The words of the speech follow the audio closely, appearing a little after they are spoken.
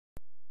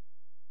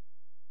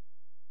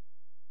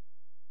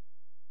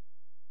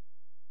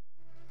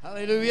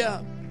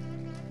Hallelujah.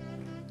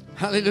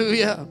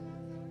 Hallelujah.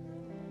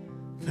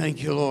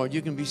 Thank you, Lord.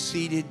 You can be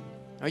seated.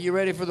 Are you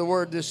ready for the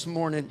word this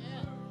morning?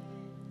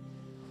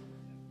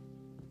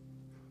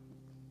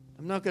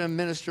 I'm not going to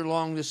minister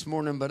long this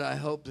morning, but I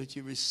hope that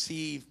you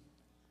receive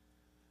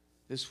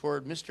this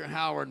word. Mr.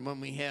 Howard,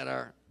 when we had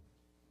our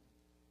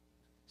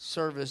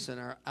service and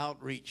our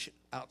outreach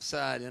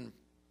outside in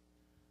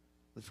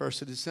the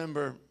 1st of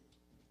December,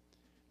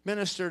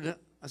 ministered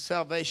a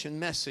salvation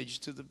message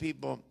to the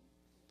people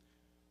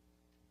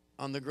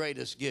on the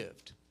greatest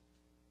gift.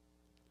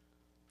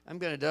 I'm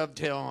going to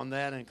dovetail on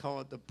that and call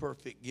it the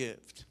perfect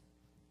gift.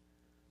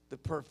 The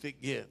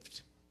perfect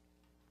gift.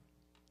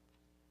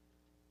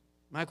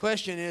 My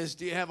question is,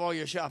 do you have all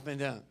your shopping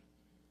done?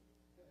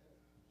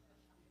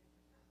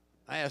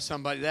 I asked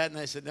somebody that, and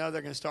they said, no,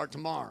 they're going to start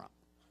tomorrow.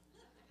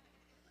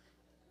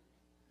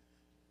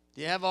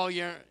 Do you have all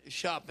your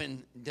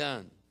shopping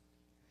done?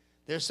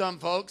 There's some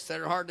folks that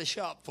are hard to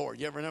shop for.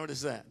 You ever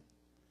notice that?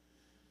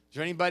 Is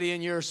there anybody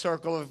in your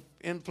circle of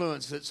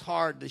influence that's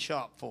hard to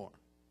shop for?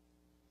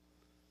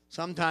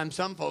 Sometimes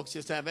some folks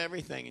just have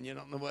everything and you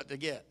don't know what to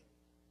get.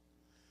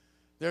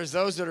 There's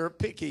those that are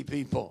picky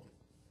people.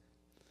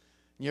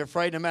 You're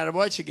afraid no matter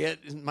what you get,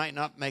 it might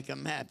not make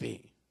them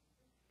happy.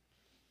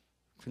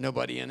 For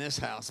nobody in this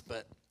house,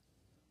 but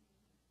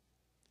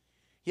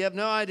you have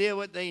no idea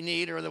what they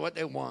need or what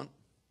they want.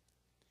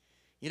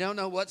 You don't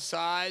know what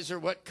size or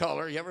what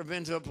color. You ever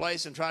been to a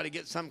place and try to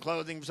get some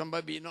clothing from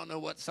somebody, but you don't know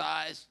what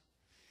size?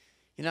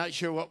 You're not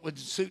sure what would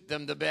suit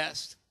them the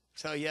best,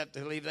 so you have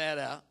to leave that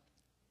out.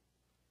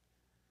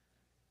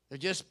 They're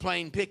just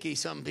plain picky,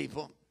 some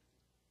people.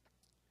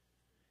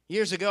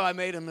 Years ago, I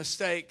made a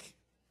mistake.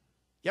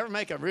 You ever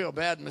make a real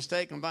bad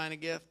mistake when buying a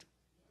gift?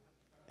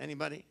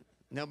 Anybody?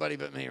 Nobody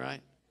but me,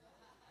 right?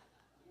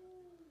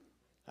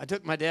 I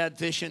took my dad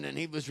fishing, and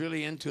he was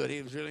really into it.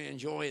 He was really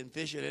enjoying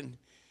fishing,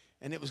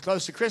 and it was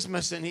close to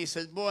Christmas, and he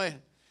said, boy,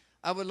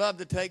 I would love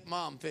to take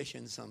Mom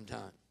fishing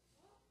sometime.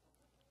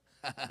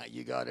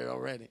 You got it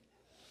already.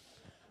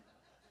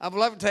 I would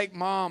love to take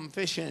Mom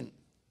fishing.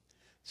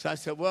 So I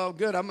said, well,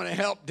 good, I'm going to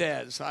help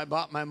Dad. So I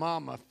bought my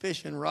mom a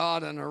fishing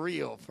rod and a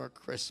reel for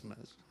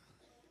Christmas.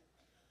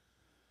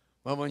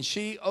 Well, when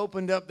she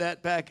opened up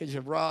that package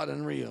of rod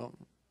and reel,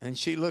 and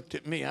she looked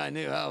at me, I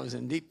knew I was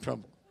in deep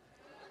trouble.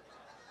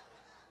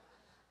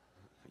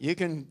 You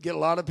can get a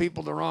lot of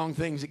people the wrong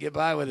things to get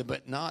by with it,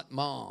 but not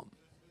Mom.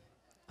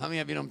 How many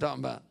of you know what I'm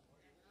talking about?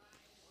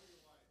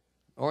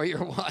 Or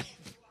your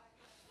wife.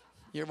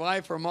 Your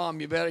wife or mom,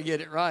 you better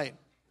get it right.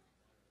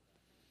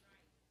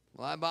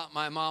 Well, I bought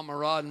my mom a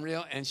rod and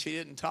reel, and she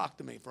didn't talk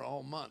to me for a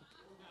whole month.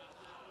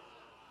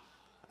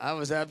 I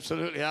was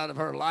absolutely out of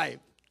her life.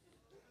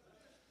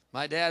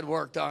 My dad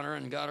worked on her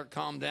and got her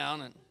calmed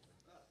down and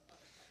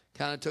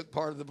kind of took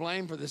part of the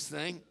blame for this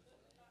thing.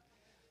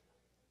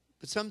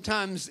 But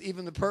sometimes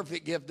even the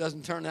perfect gift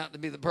doesn't turn out to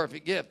be the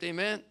perfect gift.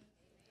 Amen?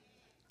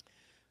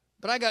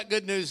 But I got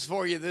good news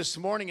for you this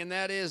morning, and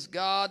that is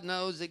God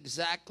knows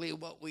exactly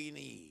what we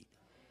need.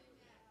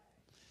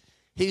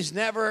 He's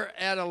never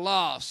at a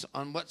loss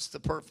on what's the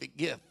perfect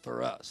gift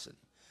for us. And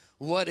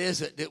what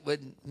is it that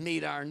would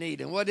meet our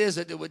need? And what is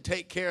it that would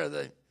take care of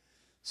the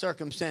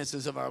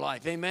circumstances of our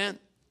life? Amen?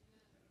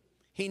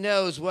 He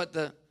knows what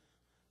the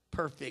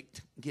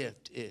perfect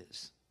gift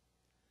is.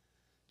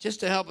 Just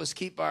to help us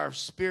keep our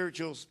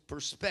spiritual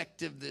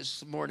perspective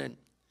this morning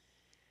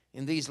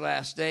in these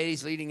last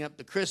days leading up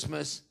to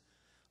Christmas,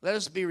 let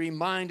us be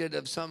reminded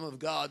of some of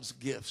God's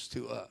gifts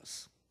to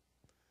us.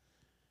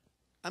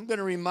 I'm going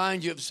to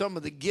remind you of some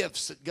of the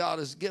gifts that God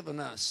has given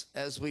us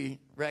as we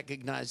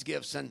recognize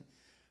gifts. And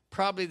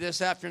probably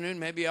this afternoon,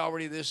 maybe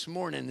already this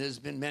morning, there's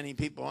been many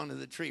people under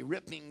the tree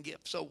ripping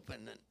gifts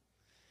open and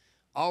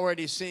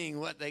already seeing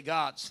what they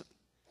got.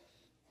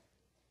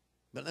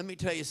 But let me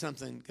tell you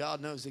something.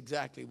 God knows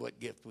exactly what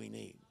gift we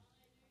need.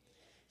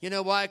 You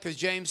know why? Because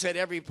James said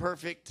every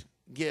perfect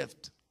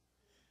gift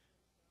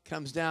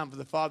comes down from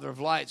the Father of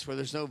lights, where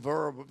there's no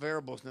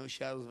variables, no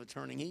shadows of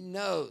turning. He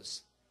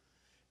knows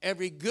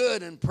every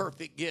good and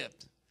perfect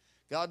gift.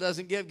 God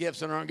doesn't give gifts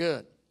that aren't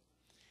good.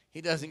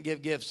 He doesn't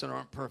give gifts that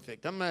aren't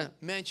perfect. I'm going to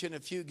mention a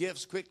few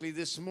gifts quickly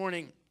this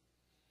morning.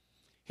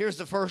 Here's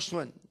the first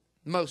one,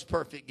 most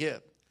perfect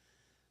gift.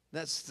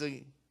 That's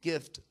the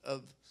gift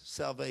of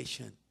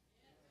salvation.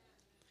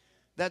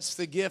 That's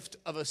the gift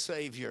of a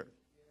Savior.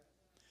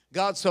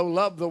 God so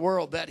loved the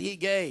world that He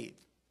gave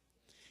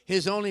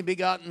His only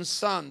begotten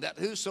Son, that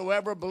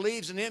whosoever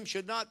believes in Him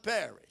should not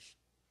perish,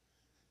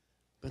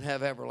 but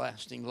have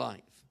everlasting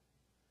life.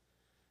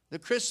 The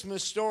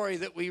Christmas story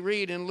that we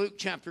read in Luke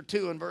chapter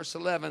 2 and verse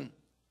 11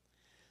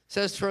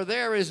 says, for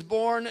there is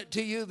born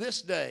to you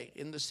this day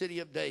in the city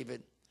of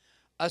David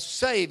a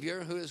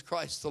Savior who is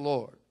Christ the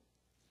Lord.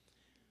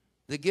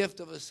 The gift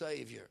of a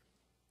Savior.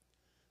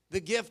 The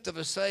gift of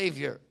a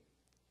Savior.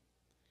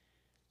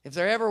 If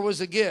there ever was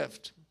a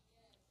gift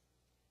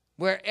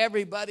where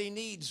everybody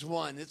needs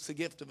one, it's the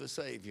gift of a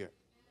Savior.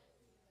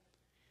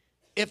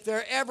 If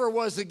there ever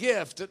was a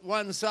gift that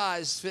one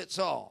size fits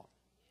all,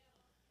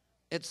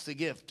 it's the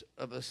gift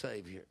of a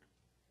Savior.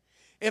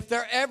 If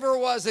there ever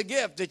was a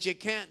gift that you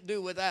can't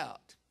do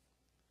without,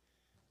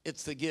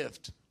 it's the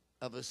gift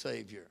of a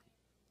Savior.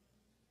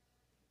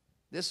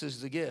 This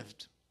is the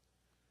gift.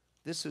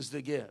 This is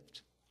the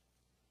gift.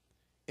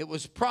 It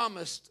was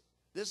promised,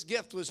 this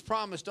gift was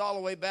promised all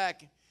the way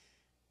back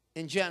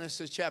in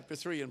Genesis chapter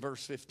 3 and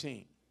verse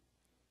 15.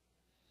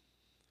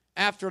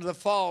 After the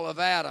fall of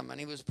Adam, and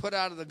he was put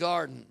out of the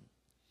garden,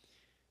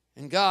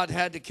 and God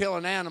had to kill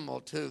an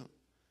animal to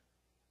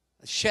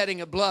shedding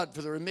of blood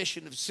for the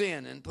remission of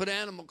sin, and put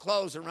animal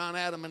clothes around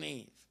Adam and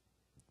Eve.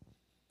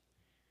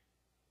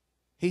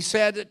 He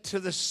said to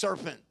the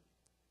serpent,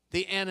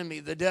 the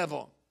enemy, the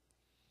devil,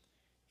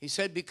 he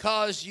said,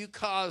 because you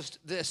caused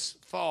this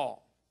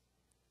fall,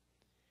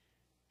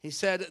 he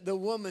said, the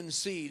woman's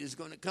seed is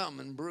going to come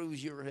and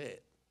bruise your head.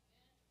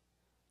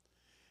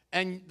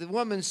 And the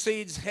woman's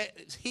seed's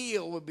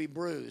heel would be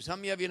bruised. How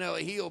many of you know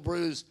a heel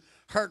bruise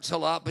hurts a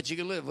lot, but you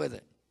can live with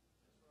it?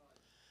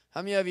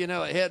 How many of you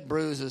know a head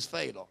bruise is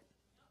fatal?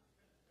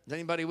 Is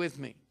anybody with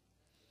me?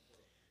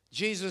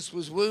 Jesus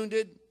was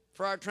wounded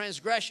for our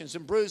transgressions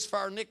and bruised for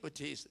our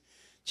iniquities.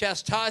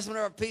 Chastisement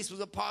of our peace was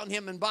upon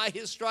him, and by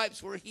his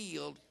stripes we're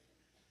healed.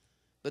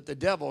 But the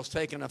devil's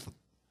taken a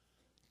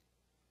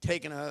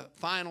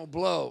final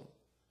blow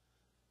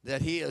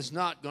that he is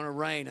not going to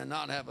reign and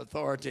not have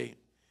authority.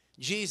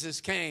 Jesus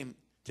came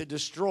to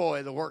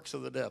destroy the works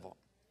of the devil.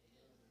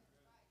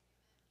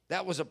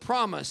 That was a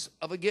promise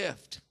of a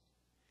gift.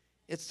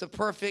 It's the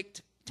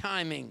perfect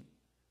timing.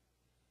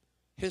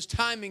 His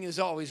timing is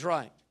always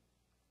right.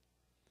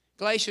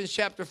 Galatians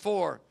chapter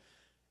 4,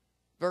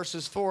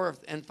 verses 4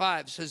 and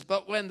 5 says,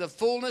 but when the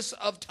fullness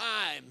of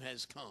time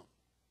has come.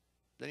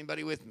 Is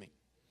anybody with me?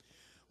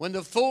 When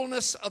the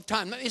fullness of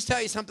time. Let me just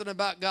tell you something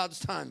about God's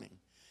timing.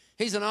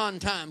 He's an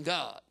on-time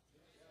God.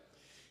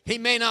 He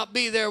may not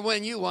be there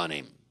when you want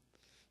him,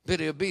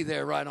 but he'll be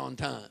there right on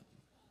time.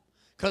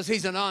 Because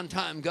he's an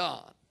on-time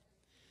God.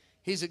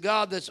 He's a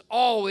God that's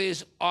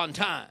always on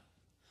time.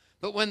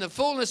 But when the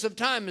fullness of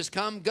time has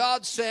come,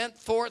 God sent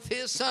forth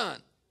his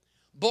Son,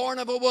 born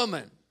of a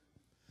woman.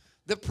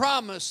 The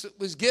promise that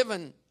was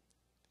given,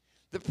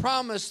 the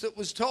promise that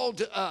was told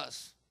to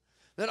us,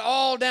 that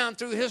all down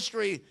through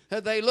history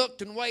they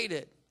looked and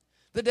waited.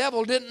 The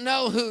devil didn't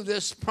know who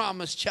this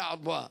promised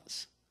child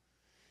was.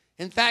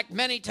 In fact,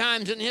 many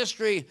times in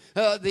history,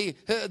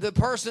 the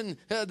person,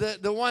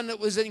 the one that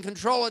was in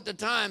control at the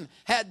time,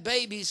 had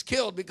babies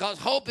killed because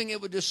hoping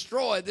it would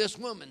destroy this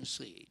woman's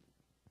seed.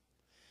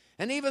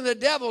 And even the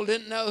devil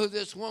didn't know who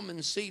this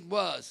woman's seed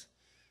was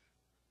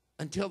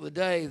until the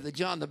day that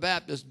John the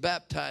Baptist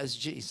baptized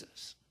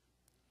Jesus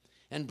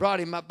and brought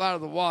him up out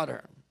of the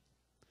water.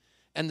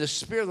 And the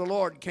Spirit of the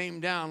Lord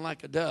came down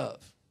like a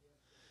dove.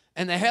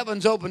 And the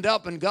heavens opened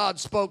up and God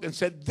spoke and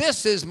said,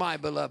 this is my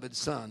beloved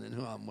Son in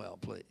whom I'm well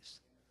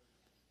pleased.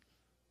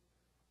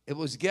 It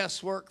was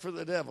guesswork for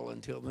the devil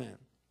until then,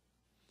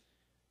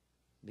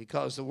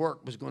 because the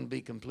work was going to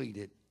be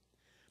completed.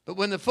 But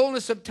when the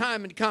fullness of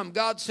time had come,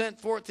 God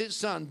sent forth his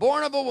Son,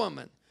 born of a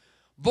woman,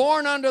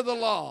 born under the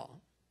law,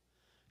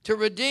 to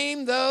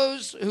redeem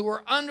those who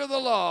were under the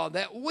law,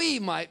 that we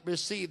might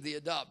receive the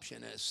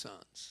adoption as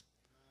sons.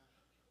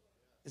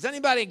 Is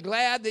anybody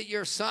glad that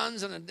you're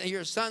sons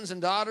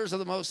and daughters of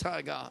the Most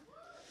High God?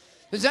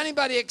 Is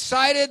anybody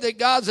excited that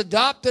God's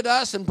adopted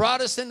us and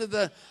brought us into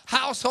the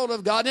household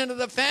of God, into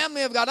the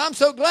family of God? I'm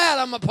so glad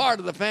I'm a part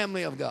of the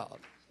family of God.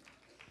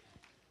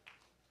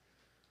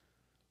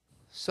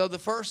 So the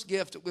first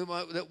gift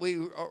that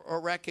we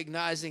are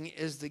recognizing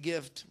is the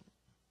gift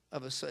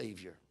of a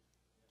Savior.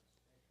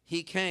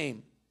 He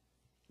came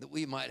that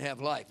we might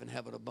have life and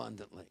have it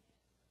abundantly.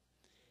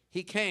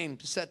 He came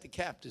to set the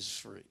captives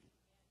free.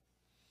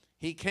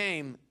 He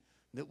came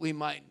that we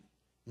might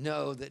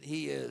know that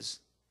he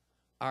is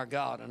our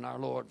God and our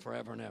Lord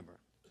forever and ever.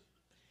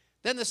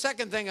 Then the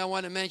second thing I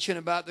want to mention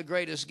about the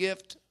greatest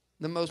gift,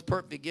 the most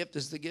perfect gift,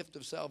 is the gift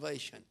of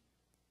salvation.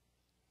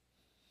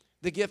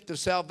 The gift of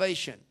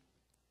salvation.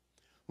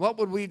 What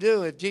would we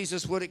do if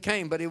Jesus would have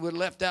came, but he would have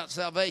left out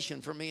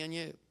salvation for me and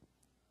you?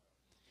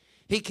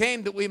 He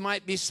came that we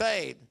might be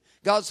saved.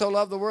 God so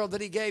loved the world that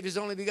he gave his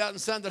only begotten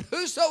Son, that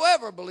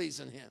whosoever believes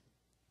in him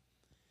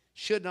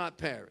should not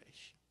perish.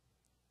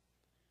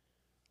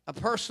 A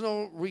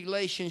personal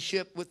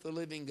relationship with the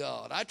living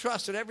God. I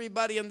trust that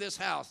everybody in this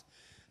house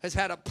has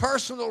had a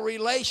personal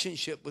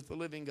relationship with the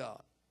living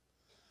God.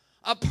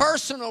 A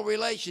personal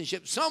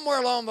relationship.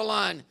 Somewhere along the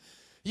line,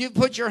 you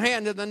put your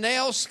hand in the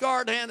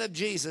nail-scarred hand of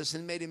Jesus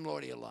and made him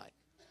Lord of your life.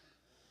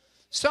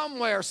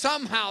 Somewhere,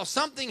 somehow,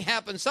 something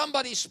happened.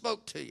 Somebody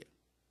spoke to you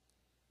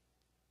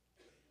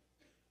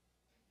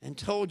and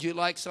told you,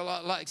 like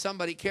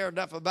somebody cared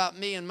enough about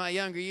me in my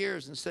younger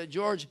years and said,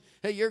 George,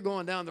 hey, you're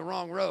going down the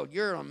wrong road.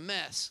 You're a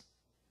mess.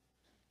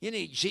 You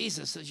need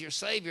Jesus as your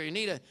Savior.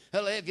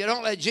 If you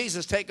don't let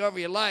Jesus take over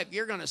your life,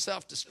 you're going to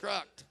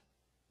self-destruct.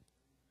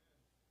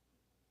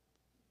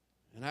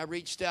 And I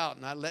reached out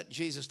and I let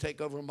Jesus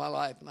take over my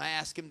life. And I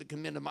asked him to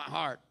come into my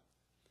heart.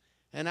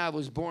 And I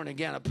was born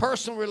again. A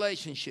personal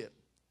relationship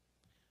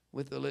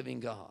with the living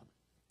God.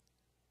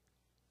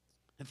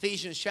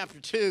 Ephesians chapter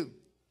 2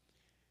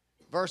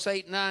 Verse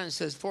 8 and 9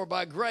 says, for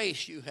by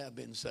grace you have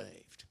been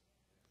saved.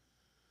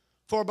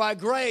 For by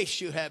grace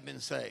you have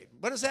been saved.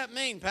 What does that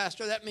mean,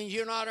 Pastor? That means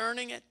you're not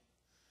earning it?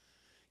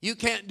 You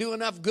can't do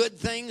enough good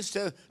things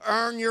to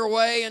earn your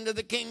way into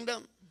the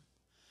kingdom?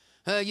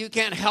 You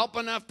can't help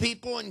enough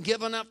people and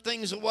give enough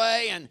things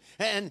away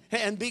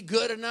and be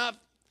good enough?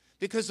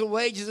 Because the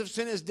wages of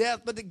sin is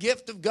death, but the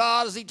gift of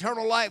God is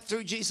eternal life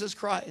through Jesus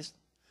Christ.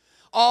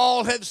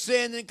 All have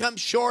sinned and come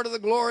short of the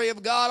glory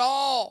of God,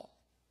 all.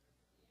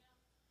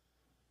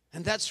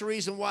 And that's the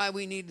reason why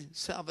we need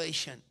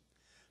salvation.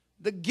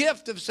 The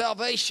gift of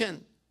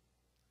salvation.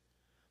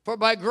 For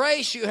by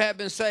grace you have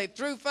been saved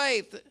through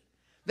faith,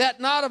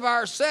 that not of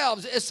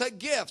ourselves. It's a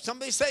gift.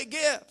 Somebody say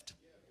gift.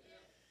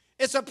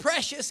 It's a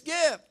precious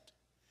gift.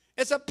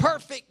 It's a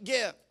perfect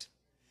gift.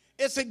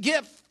 It's a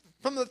gift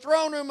from the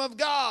throne room of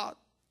God.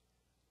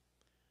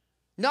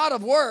 Not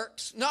of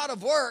works, not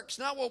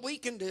what we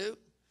can do,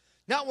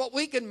 not what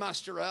we can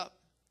muster up,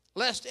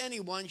 lest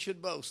anyone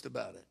should boast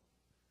about it.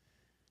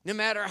 No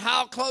matter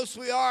how close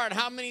we are and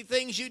how many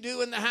things you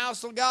do in the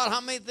house of God, how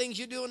many things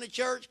you do in the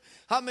church,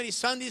 how many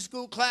Sunday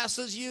school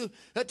classes you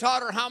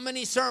taught, or how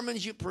many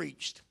sermons you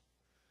preached,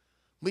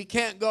 we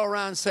can't go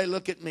around and say,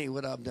 look at me,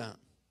 what I've done.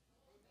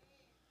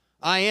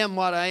 I am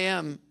what I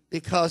am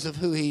because of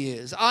who he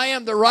is. I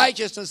am the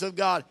righteousness of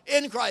God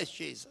in Christ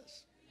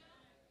Jesus.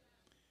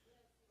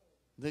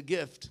 The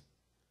gift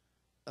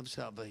of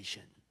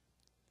salvation.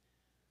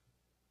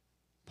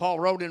 Paul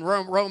wrote in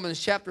Romans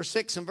chapter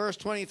 6 and verse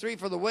 23,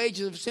 for the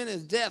wages of sin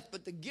is death,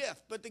 but the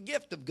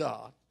gift of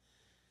God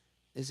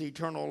is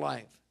eternal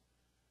life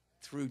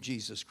through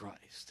Jesus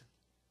Christ.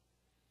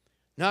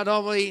 Not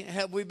only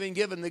have we been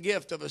given the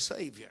gift of a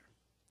Savior,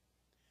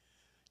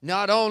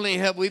 not only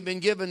have we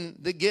been given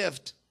the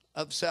gift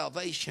of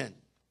salvation,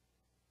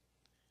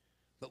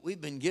 but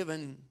we've been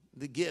given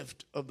the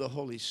gift of the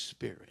Holy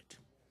Spirit.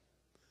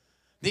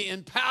 The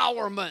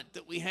empowerment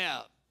that we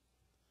have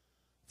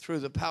through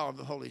the power of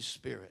the Holy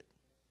Spirit.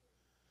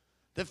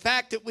 The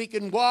fact that we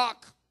can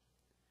walk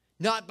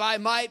not by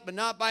might, but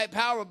not by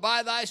power, but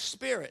by thy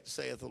Spirit,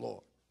 saith the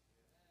Lord.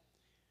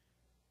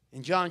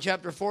 In John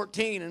chapter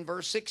 14 and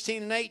verse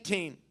 16 and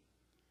 18,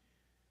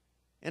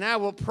 and I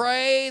will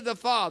pray the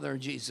Father,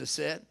 Jesus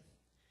said,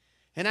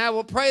 and I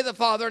will pray the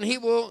Father, and he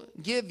will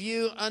give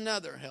you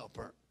another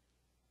helper,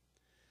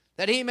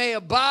 that he may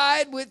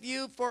abide with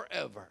you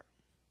forever.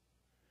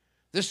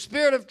 The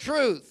Spirit of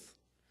truth,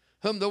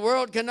 whom the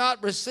world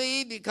cannot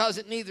receive because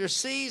it neither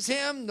sees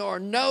him nor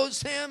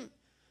knows him,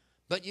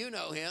 but you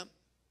know him.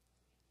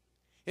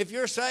 If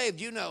you're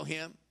saved, you know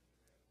him.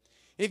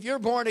 If you're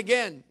born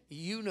again,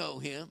 you know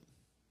him.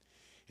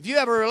 If you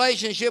have a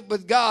relationship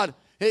with God,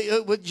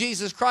 with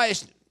Jesus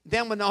Christ,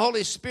 then when the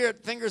Holy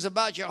Spirit fingers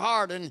about your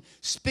heart and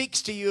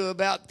speaks to you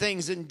about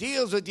things and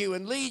deals with you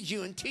and leads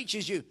you and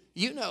teaches you,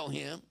 you know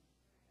him.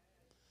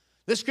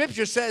 The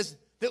Scripture says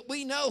that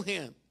we know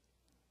him.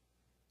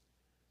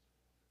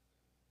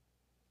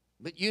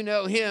 But you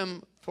know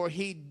him, for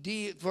he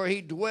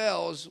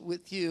dwells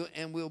with you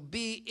and will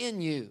be in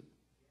you.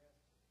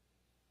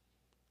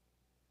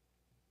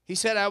 He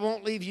said, I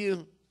won't leave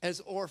you as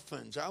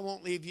orphans. I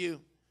won't leave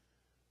you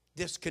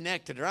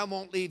disconnected, or I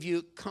won't leave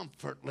you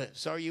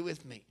comfortless. Are you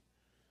with me?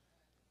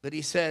 But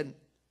he said,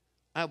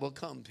 I will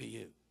come to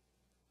you.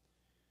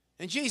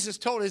 And Jesus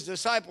told his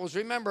disciples,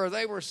 remember,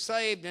 they were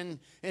saved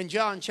in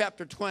John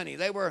chapter 20.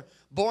 They were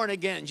born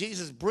again.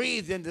 Jesus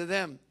breathed into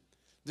them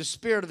the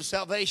spirit of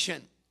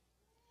salvation.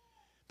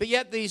 But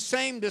yet these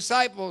same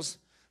disciples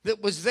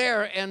that was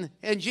there, and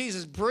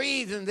Jesus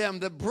breathed in them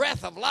the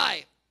breath of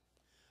life,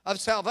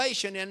 of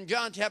salvation. In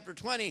John chapter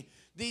 20,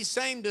 these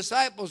same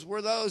disciples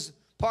were those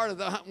part of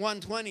the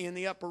 120 in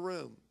the upper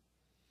room,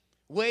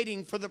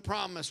 waiting for the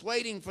promise,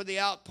 waiting for the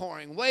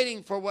outpouring,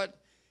 waiting for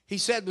what he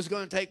said was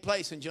going to take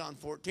place in John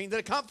 14, that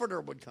a comforter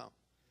would come.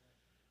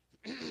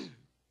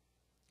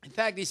 In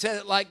fact, he said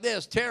it like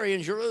this, tarry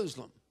in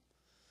Jerusalem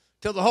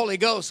till the Holy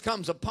Ghost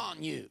comes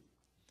upon you,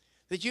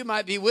 that you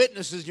might be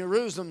witnesses in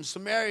Jerusalem,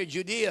 Samaria,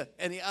 Judea,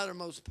 and the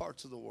uttermost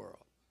parts of the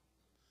world.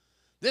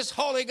 This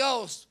Holy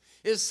Ghost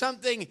is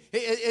something,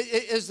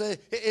 is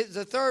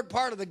the third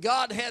part of the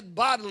Godhead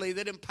bodily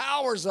that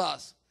empowers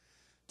us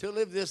to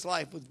live this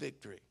life with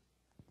victory.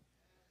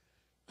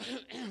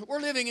 We're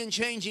living in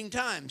changing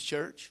times,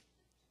 church.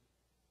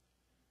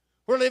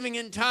 We're living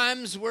in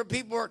times where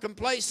people are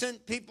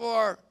complacent, people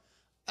are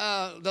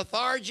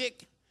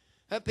lethargic,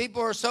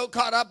 people are so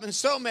caught up in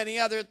so many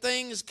other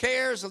things,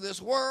 cares of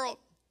this world,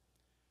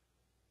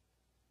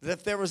 that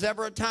if there was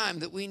ever a time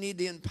that we need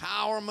the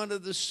empowerment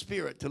of the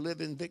Spirit to live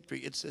in victory,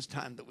 it's this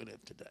time that we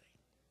live today.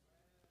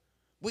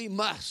 We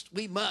must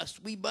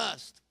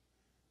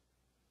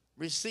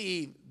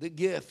receive the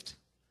gift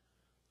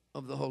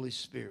of the Holy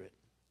Spirit.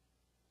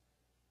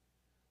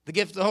 The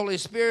gift of the Holy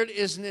Spirit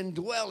is an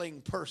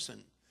indwelling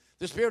person.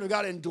 The Spirit of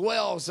God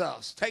indwells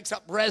us, takes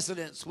up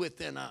residence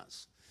within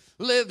us,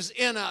 lives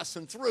in us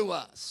and through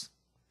us.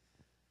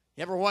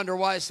 You ever wonder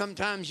why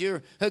sometimes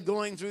you're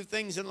going through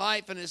things in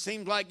life and it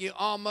seems like you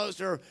almost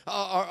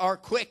are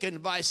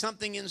quickened by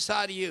something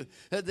inside of you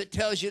that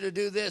tells you to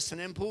do this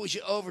and then pulls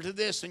you over to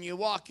this, and you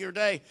walk your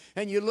day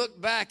and you look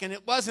back and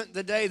it wasn't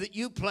the day that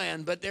you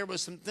planned, but there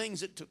was some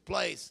things that took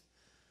place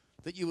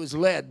that you was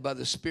led by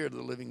the Spirit of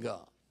the living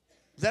God.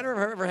 Has that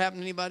ever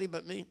happened to anybody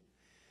but me?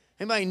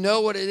 Anybody know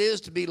what it is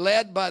to be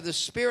led by the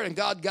Spirit and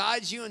God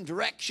guides you and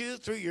directs you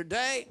through your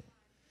day?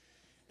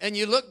 And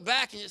you look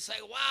back and you say,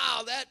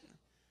 wow,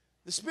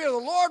 the Spirit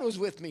of the Lord was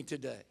with me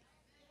today,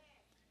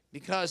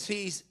 because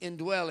He's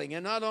indwelling.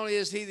 And not only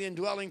is He the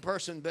indwelling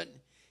person, but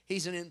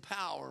He's an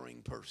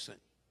empowering person.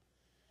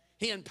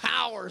 He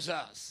empowers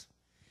us.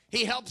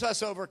 He helps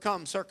us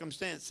overcome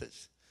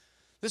circumstances.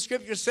 The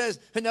Scripture says,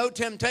 no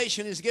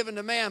temptation is given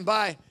to man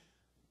by,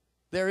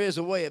 there is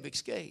a way of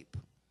escape.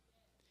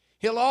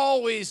 He'll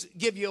always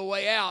give you a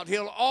way out.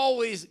 He'll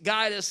always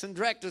guide us and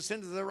direct us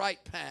into the right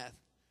path,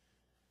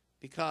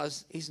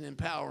 because He's an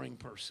empowering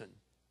person.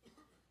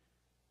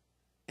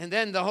 And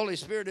then the Holy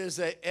Spirit is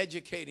an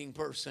educating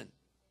person.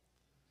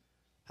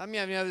 How many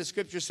of you know the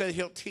Scripture says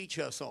He'll teach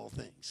us all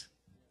things?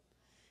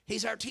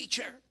 He's our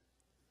teacher.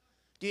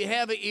 Do you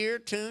have an ear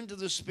tuned to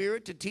the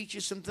Spirit to teach you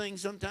some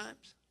things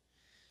sometimes?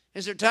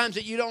 Is there times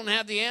that you don't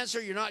have the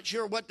answer, you're not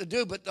sure what to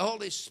do, but the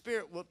Holy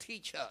Spirit will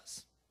teach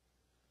us?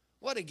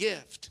 What a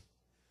gift.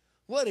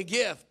 What a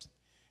gift.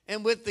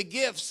 And with the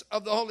gift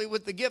of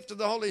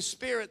the Holy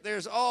Spirit,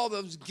 there's all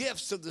those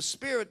gifts of the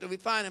Spirit that we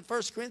find in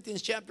 1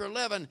 Corinthians chapter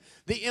 11,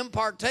 the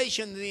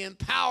impartation, the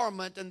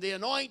empowerment, and the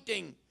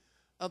anointing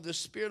of the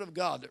Spirit of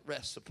God that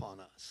rests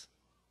upon us.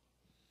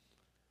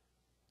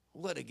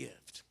 What a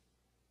gift.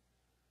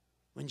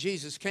 When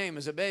Jesus came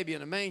as a baby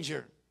in a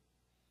manger,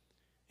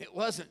 it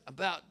wasn't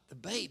about the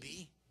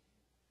baby.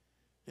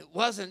 It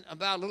wasn't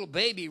about a little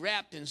baby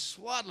wrapped in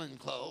swaddling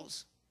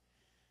clothes.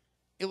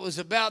 It was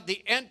about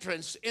the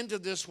entrance into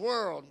this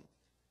world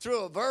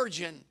through a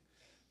virgin,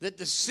 that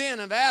the sin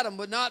of Adam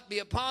would not be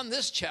upon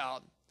this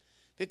child,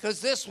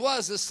 because this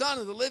was the Son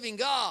of the living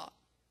God.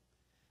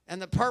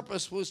 And the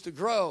purpose was to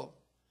grow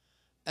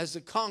as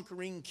the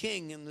conquering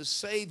King and the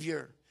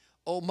Savior,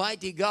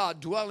 Almighty God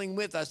dwelling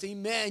with us,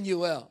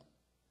 Emmanuel,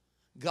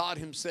 God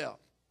Himself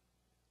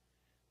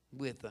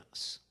with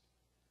us.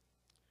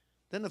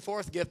 Then the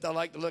fourth gift I'd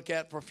like to look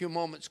at for a few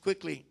moments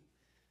quickly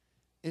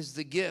is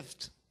the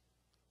gift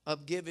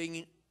of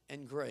giving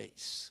and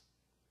grace.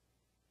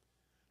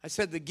 I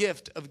said the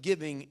gift of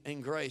giving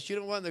and grace. You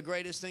know, one of the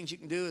greatest things you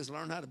can do is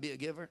learn how to be a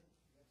giver.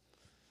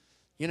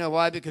 You know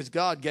why? Because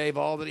God gave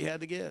all that He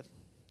had to give.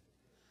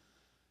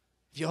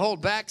 If you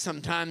hold back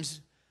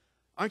sometimes,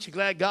 aren't you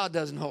glad God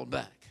doesn't hold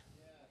back?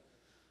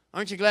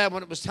 Aren't you glad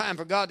when it was time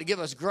for God to give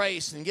us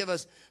grace and give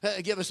us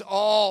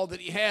all that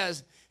He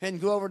has,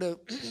 and go over to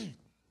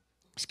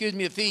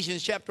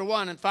Ephesians chapter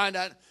 1 and find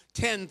out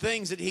 10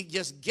 things that He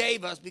just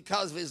gave us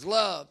because of His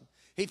love.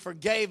 He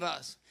forgave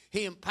us.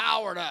 He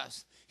empowered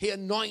us. He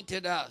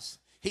anointed us.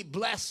 He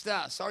blessed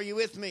us. Are you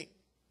with me?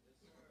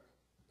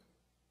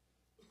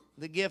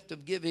 The gift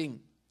of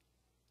giving.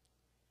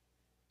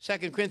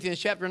 2 Corinthians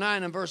chapter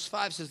 9 and verse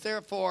 5 says,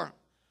 therefore,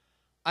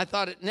 I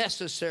thought it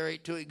necessary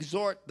to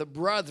exhort the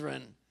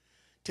brethren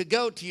to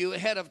go to you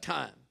ahead of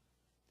time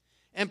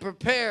and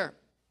prepare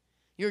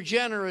your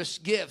generous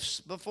gifts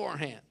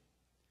beforehand,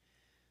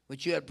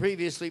 which you had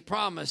previously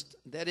promised,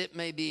 that it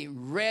may be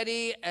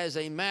ready as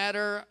a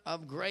matter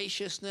of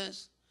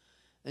graciousness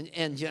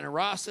and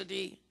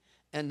generosity,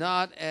 and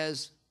not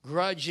as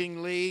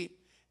grudgingly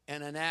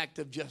and an act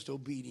of just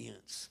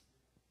obedience.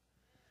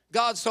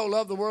 God so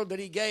loved the world that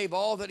He gave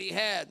all that He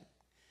had.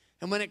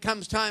 And when it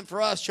comes time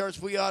for us, church,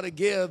 we ought to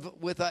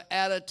give with an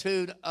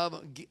attitude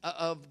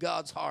of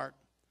God's heart.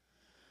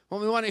 When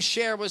we want to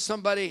share with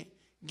somebody,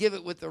 give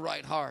it with the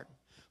right heart.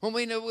 When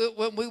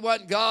we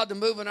want God to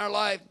move in our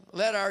life,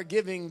 let our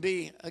giving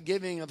be a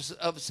giving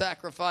of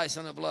sacrifice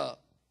and of love.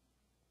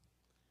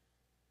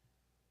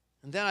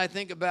 And then I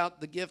think about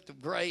the gift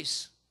of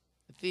grace,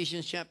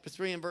 Ephesians chapter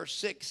 3 and verse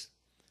 6,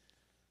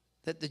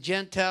 that the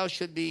Gentiles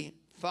should be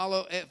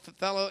fellow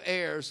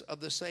heirs of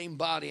the same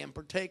body and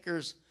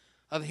partakers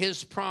of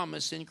His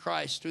promise in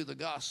Christ through the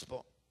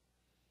gospel,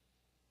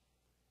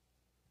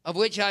 of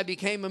which I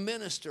became a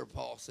minister,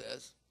 Paul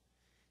says,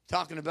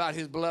 talking about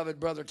his beloved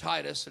brother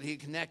Titus, that he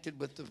connected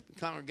with the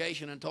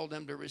congregation and told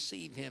them to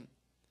receive him.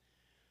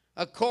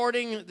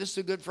 This is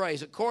a good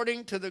phrase,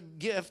 according to the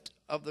gift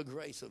of the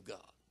grace of God.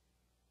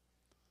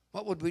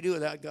 What would we do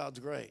without God's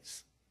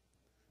grace?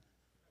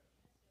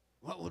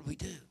 What would we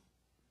do?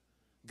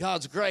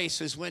 God's grace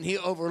is when He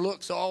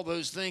overlooks all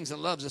those things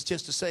and loves us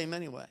just the same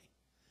anyway.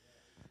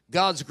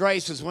 God's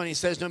grace is when He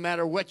says, no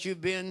matter what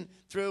you've been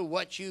through,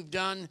 what you've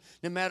done,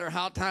 no matter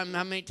how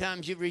many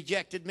times you've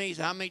rejected me,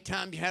 how many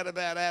times you had a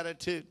bad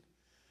attitude,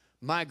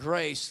 my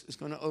grace is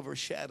going to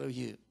overshadow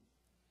you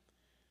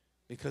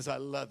because I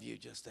love you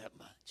just that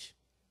much.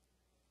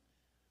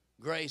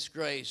 Grace,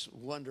 grace,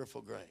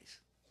 wonderful grace.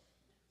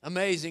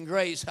 Amazing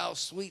grace, how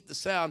sweet the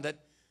sound that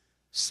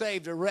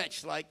saved a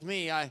wretch like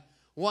me. I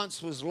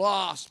once was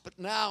lost, but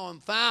now I'm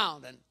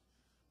found. And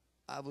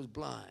I was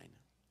blind,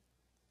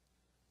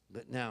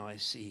 but now I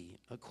see,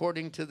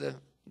 according to the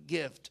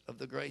gift of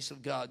the grace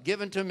of God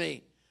given to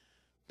me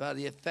by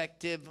the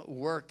effective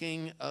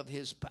working of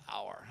his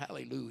power.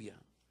 Hallelujah.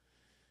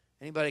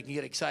 Anybody can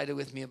get excited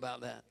with me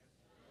about that?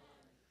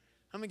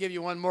 I'm going to give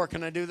you one more.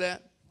 Can I do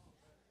that?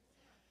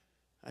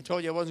 I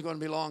told you I wasn't going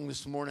to be long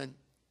this morning.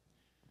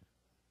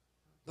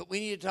 But we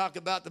need to talk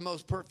about the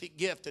most perfect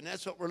gift, and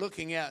that's what we're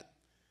looking at.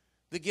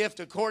 The gift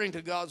according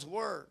to God's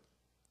word.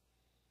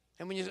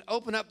 And when you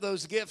open up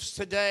those gifts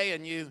today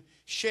and you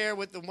share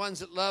with the ones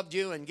that loved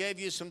you and gave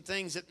you some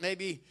things that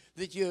maybe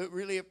that you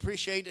really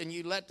appreciate, and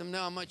you let them know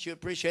how much you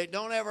appreciate,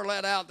 don't ever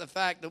let out the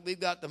fact that we've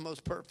got the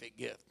most perfect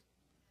gift.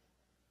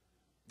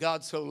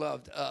 God so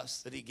loved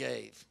us that he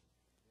gave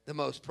the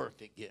most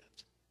perfect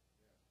gift.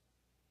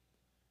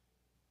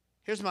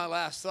 Here's my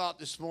last thought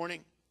this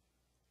morning.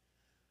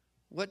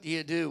 What do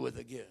you do with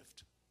a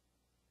gift?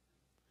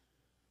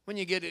 When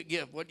you get a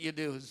gift, what do you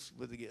do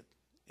with a gift?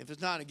 If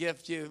it's not a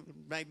gift you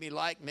maybe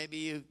like, maybe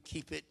you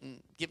keep it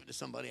and give it to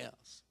somebody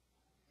else.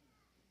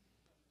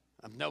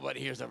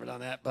 Nobody here's ever done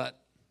that, but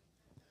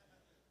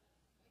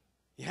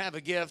you have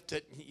a gift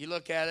that you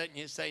look at it and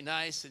you say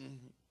nice, and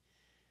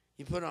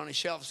you put it on a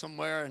shelf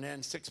somewhere, and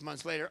then 6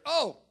 months later,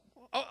 oh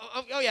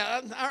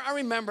yeah, I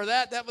remember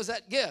that. That was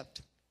that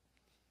gift.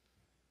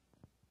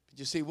 But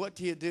you see, what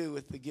do you do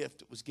with the gift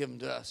that was given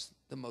to us,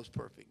 the most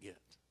perfect gift?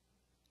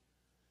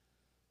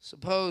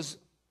 Suppose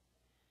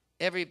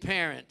every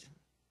parent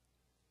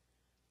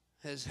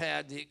has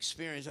had the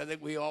experience. I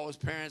think we all as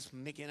parents,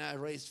 Mickey and I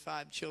raised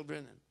 5 children,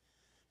 and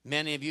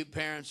many of you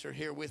parents are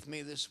here with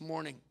me this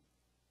morning.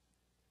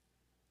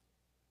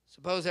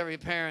 Suppose every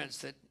parent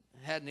that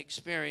had an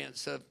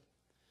experience of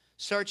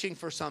searching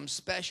for some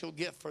special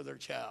gift for their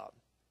child.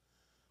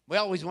 We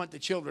always want the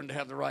children to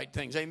have the right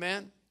things.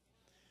 Amen?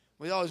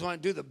 We always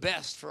want to do the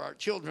best for our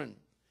children.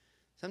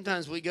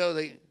 Sometimes we go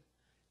the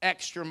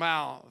extra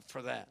mile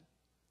for that.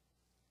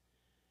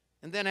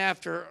 And then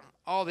after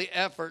all the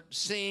effort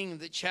seeing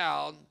the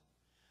child,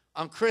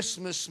 on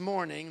Christmas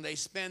morning, they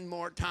spend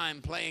more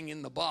time playing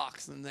in the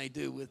box than they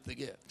do with the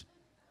gift.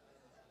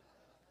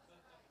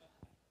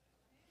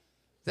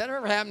 Has that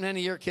ever happened to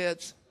any of your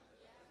kids?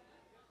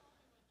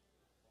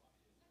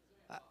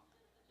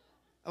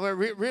 I've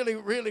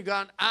really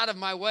gone out of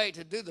my way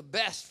to do the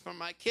best for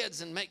my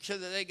kids and make sure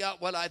that they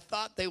got what I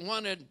thought they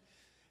wanted.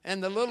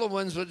 And the little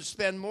ones would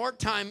spend more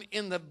time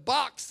in the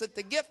box that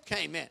the gift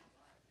came in.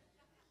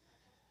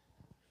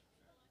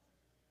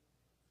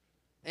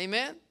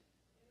 Amen?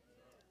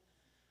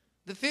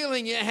 The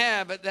feeling you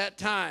have at that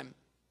time,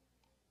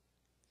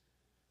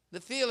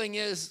 the feeling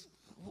is,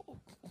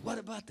 what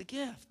about the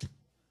gift?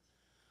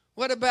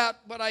 What about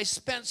what I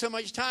spent so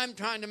much time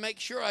trying to make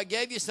sure I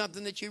gave you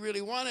something that you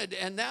really wanted,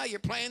 and now you're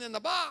playing in the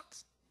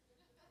box?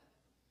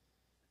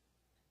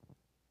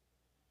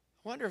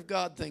 I wonder if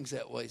God thinks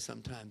that way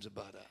sometimes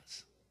about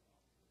us.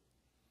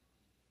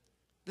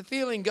 The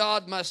feeling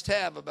God must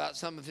have about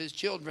some of his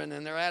children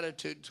and their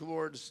attitude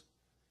towards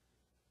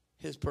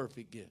his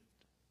perfect gift.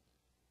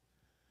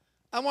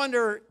 I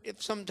wonder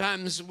if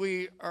sometimes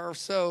we are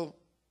so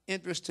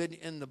interested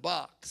in the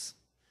box,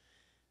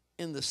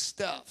 in the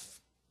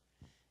stuff,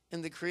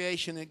 in the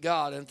creation of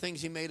God and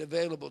things he made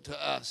available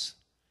to us,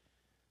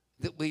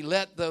 that we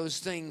let those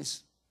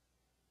things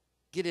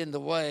get in the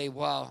way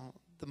while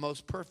the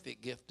most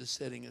perfect gift is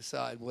sitting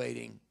aside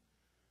waiting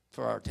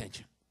for our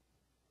attention.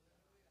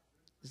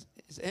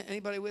 Is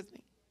anybody with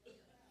me?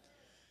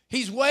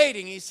 He's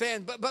waiting. He's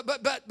saying, but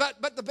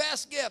the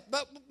best gift.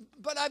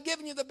 But I've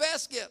given you the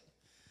best gift.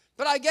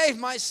 But I gave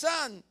my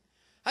son.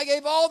 I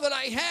gave all that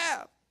I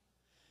have.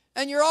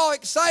 And you're all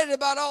excited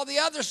about all the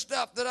other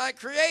stuff that I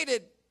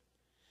created.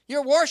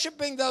 You're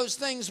worshiping those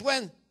things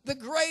when the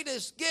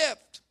greatest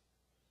gift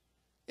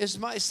is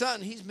my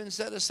son. He's been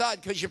set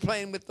aside because you're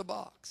playing with the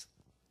box.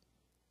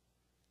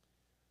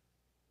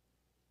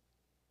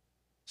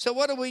 So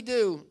what do we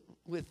do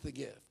with the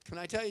gift? Can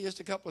I tell you just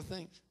a couple of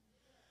things?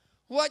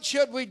 What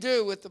should we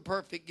do with the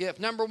perfect gift?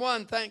 Number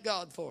one, thank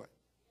God for it.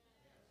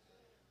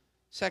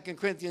 2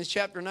 Corinthians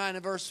chapter 9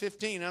 and verse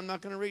 15. I'm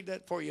not going to read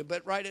that for you,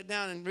 but write it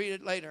down and read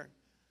it later.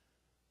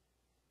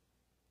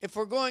 If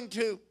we're going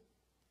to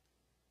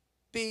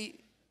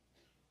be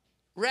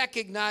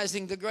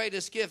recognizing the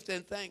greatest gift,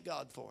 then thank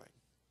God for it.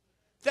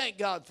 Thank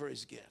God for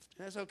his gift.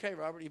 That's okay,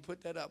 Robert. You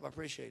put that up. I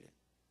appreciate it.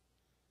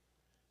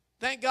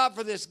 Thank God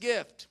for this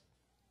gift.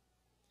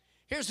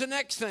 Here's the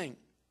next thing.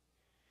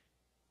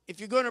 If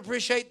you're going to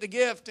appreciate the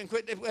gift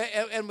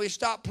and we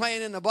stop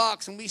playing in the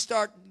box and we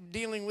start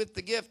dealing with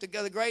the gift,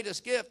 the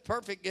greatest gift,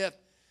 perfect gift,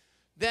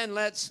 then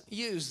let's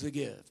use the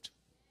gift.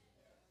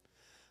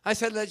 I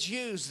said, let's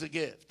use the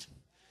gift.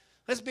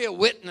 Let's be a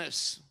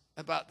witness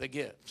about the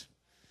gift.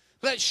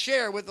 Let's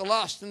share with the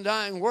lost and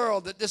dying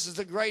world that this is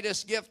the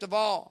greatest gift of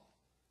all.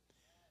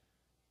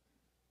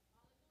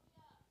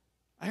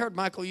 I heard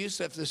Michael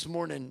Youssef this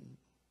morning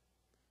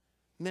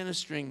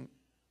ministering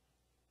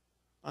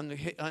on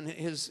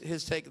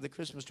his take of the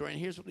Christmas story. And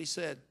here's what he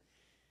said.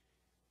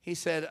 He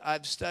said,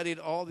 I've studied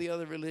all the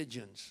other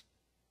religions,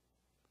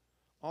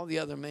 all the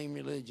other main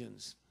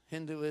religions,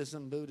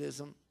 Hinduism,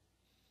 Buddhism,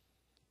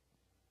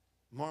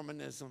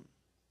 Mormonism.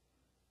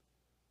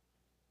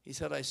 He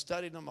said, I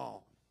studied them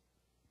all.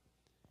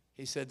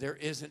 He said, there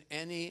isn't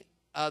any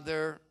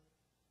other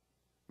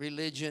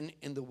religion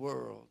in the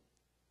world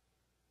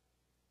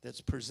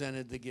that's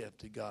presented the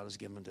gift that God has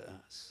given to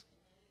us.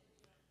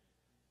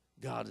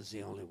 God is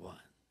the only one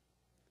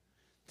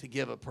to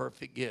give a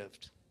perfect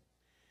gift.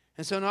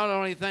 And so not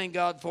only thank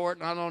God for it,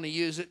 not only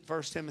use it,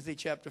 1 Timothy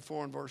chapter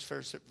 4 and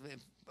verse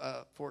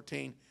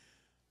 14,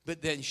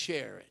 but then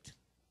share it.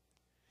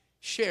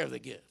 Share the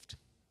gift.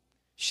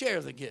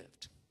 Share the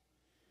gift.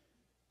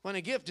 When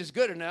a gift is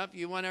good enough,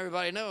 you want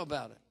everybody to know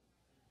about it.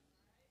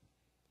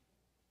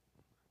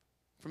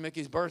 For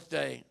Mickey's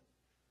birthday,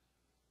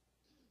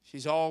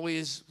 she's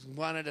always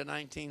wanted a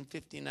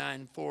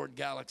 1959 Ford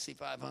Galaxy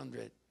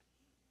 500.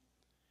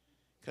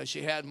 Because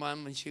she had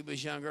one when she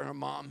was younger. Her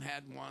mom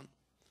had one.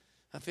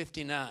 A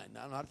 59.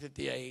 No, not a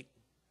 58.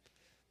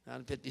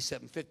 Not a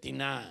 57.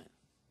 59.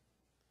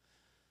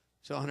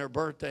 So on her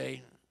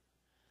birthday,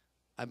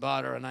 I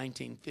bought her a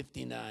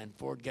 1959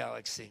 Ford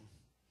Galaxy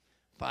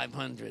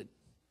 500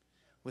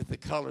 with the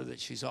color that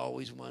she's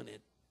always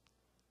wanted.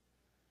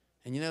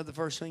 And you know the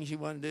first thing she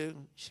wanted to do?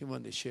 She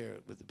wanted to share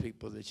it with the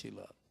people that she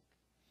loved.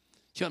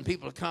 She wanted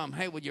people to come,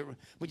 hey, would you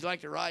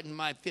like to ride in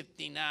my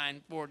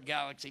 59 Ford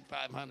Galaxy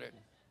 500?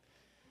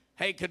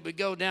 Hey, could we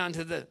go down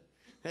to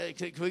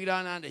could we go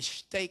down to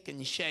Steak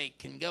and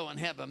Shake and go and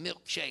have a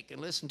milkshake and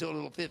listen to a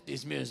little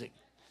 50s music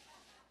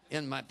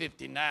in my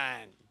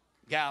 59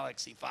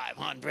 Galaxy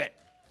 500?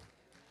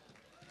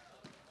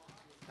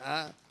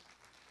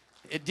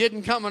 It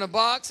didn't come in a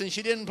box, and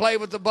she didn't play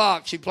with the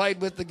box. She played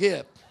with the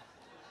gift.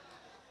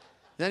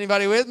 Is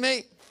anybody with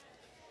me?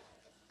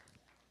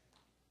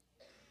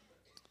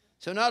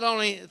 So not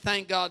only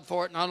thank God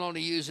for it, not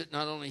only use it,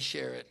 not only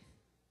share it,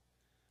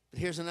 but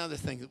here's another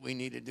thing that we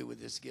need to do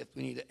with this gift.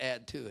 We need to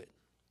add to it.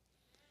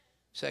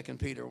 2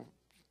 Peter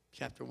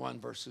chapter 1,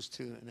 verses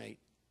 2 and 8.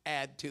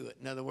 Add to it.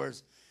 In other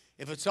words,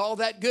 if it's all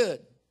that good,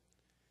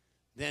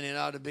 then it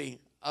ought to be,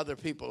 other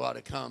people ought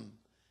to come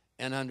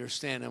and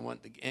understand and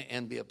want to,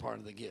 and be a part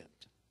of the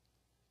gift.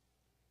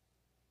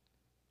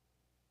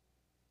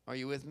 Are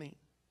you with me?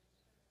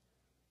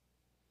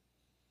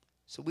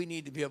 So we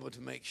need to be able to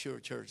make sure,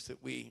 church,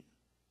 that we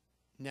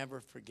never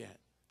forget.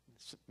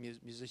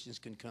 Musicians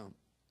can come.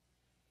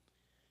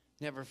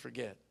 Never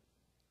forget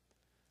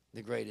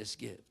the greatest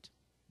gift.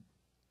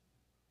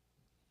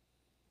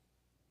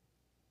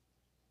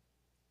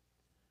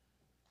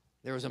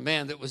 There was a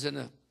man that was in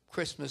a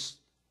Christmas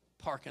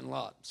parking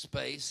lot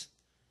space.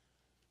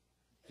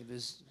 It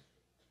was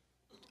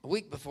a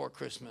week before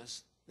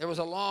Christmas. There was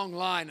a long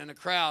line and a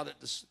crowd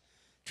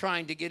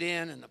trying to get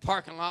in, and the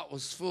parking lot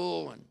was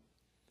full, and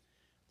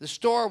the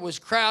store was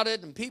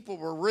crowded, and people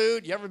were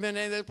rude. You ever been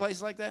to any other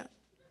place like that?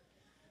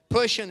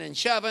 Pushing and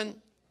shoving.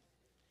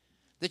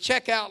 The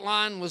checkout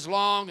line was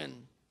long,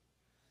 and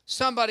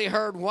somebody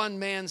heard one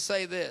man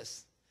say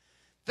this: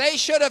 they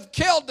should have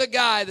killed the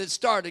guy that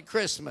started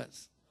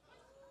Christmas.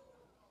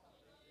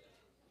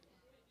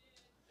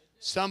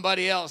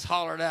 Somebody else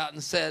hollered out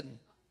and said,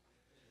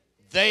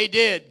 they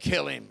did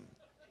kill him,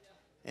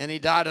 and he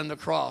died on the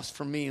cross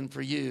for me and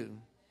for you,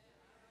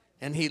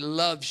 and he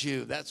loves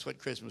you. That's what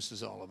Christmas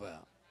is all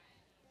about.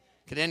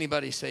 Could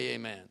anybody say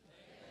amen? Amen.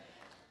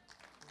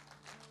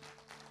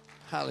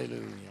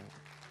 Hallelujah.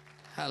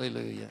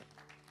 Hallelujah.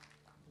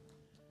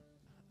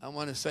 I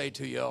want to say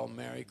to you all,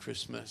 Merry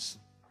Christmas.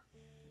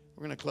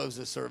 We're going to close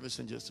this service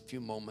in just a few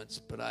moments,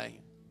 but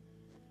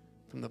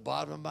from the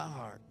bottom of my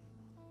heart,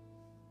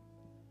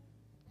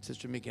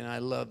 Sister Meekin, I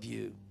love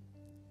you.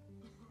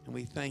 And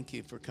we thank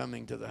you for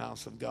coming to the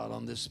house of God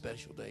on this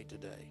special day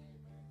today.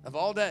 Of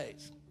all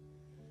days,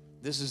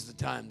 this is the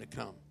time to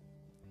come.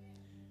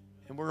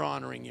 And we're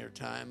honoring your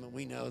time, and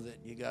we know that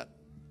you got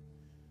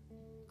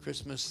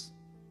Christmas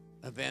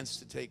events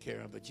to take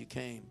care of, but you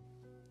came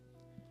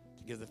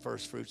to give the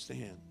first fruits to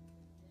Him.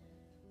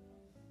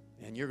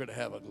 And you're going to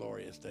have a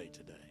glorious day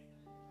today.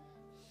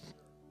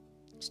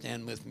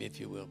 Stand with me if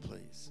you will,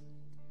 please.